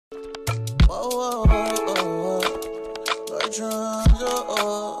oh, oh, oh. Bertrand, oh,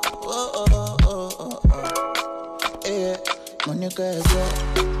 oh, oh, oh, oh. Yeah, Monica is up,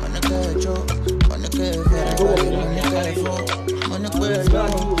 Monica is up, Monica is very, Monica is up, Monica is up,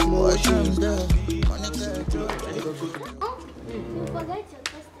 watch him there, Monica is up. Oh, you forget your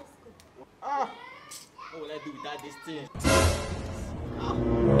stethoscope. What will I do without this thing?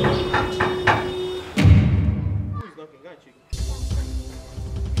 Who is knocking? Go and check.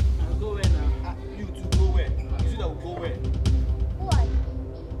 I'll go where now? You two go where? You that will go where? What?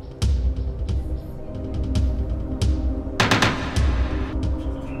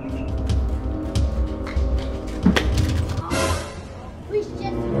 Which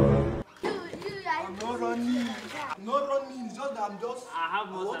just I'm not running. I'm not running. It's just that I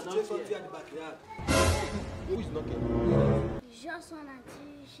want to take something at the backyard. Who is knocking? just one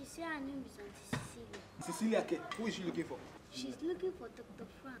auntie. She said her name is Auntie Cecilia. Cecilia, okay. Who is she looking for? She's looking for Dr.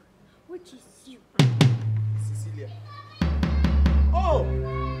 Frank, which is you. Cecilia. Oh!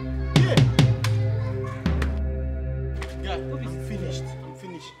 Yeah! Yeah, I'm finished. I'm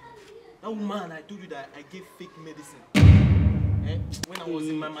finished. That woman, I told you that I gave fake medicine. When I was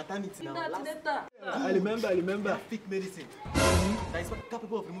in my maternity now. I remember. Fake medicine. That is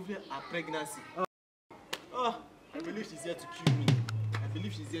capable of removing her pregnancy. Oh, I believe she's here to kill me. I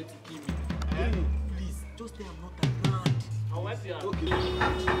believe she's here to kill me. Please, just say I'm not around. I'll wipe you out. Okay.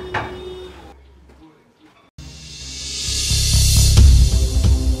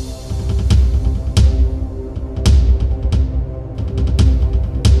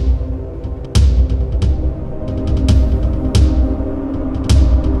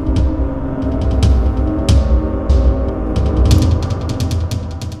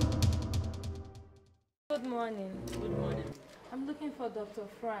 Good morning. Good morning. I'm looking for Dr.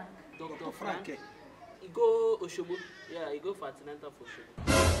 Frank. Dr. Frank? You go Oshobo. Yeah, you go for antenatal for Oshobo.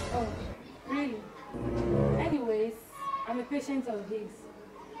 Oh, really? Anyways, I'm a patient of his.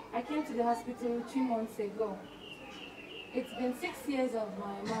 I came to the hospital 3 months ago. It's been 6 years of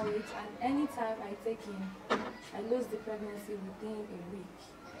my marriage, and anytime I take him, I lose the pregnancy within a week.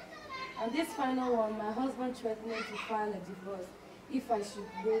 And this final one, my husband threatened to file a divorce if I should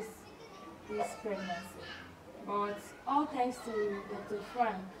lose this pregnancy. But all thanks to Dr.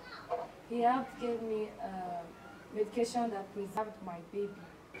 Frank, he helped give me medication that preserved my baby.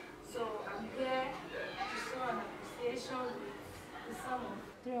 So I'm here to show an appreciation with the sum of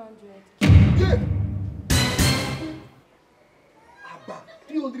 300. Yeah! Abba,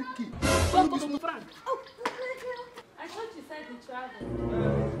 300K. Dr. Frank! Oh, I thought you said he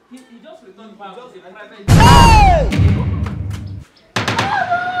traveled. He just returned back. Just a private. Hey!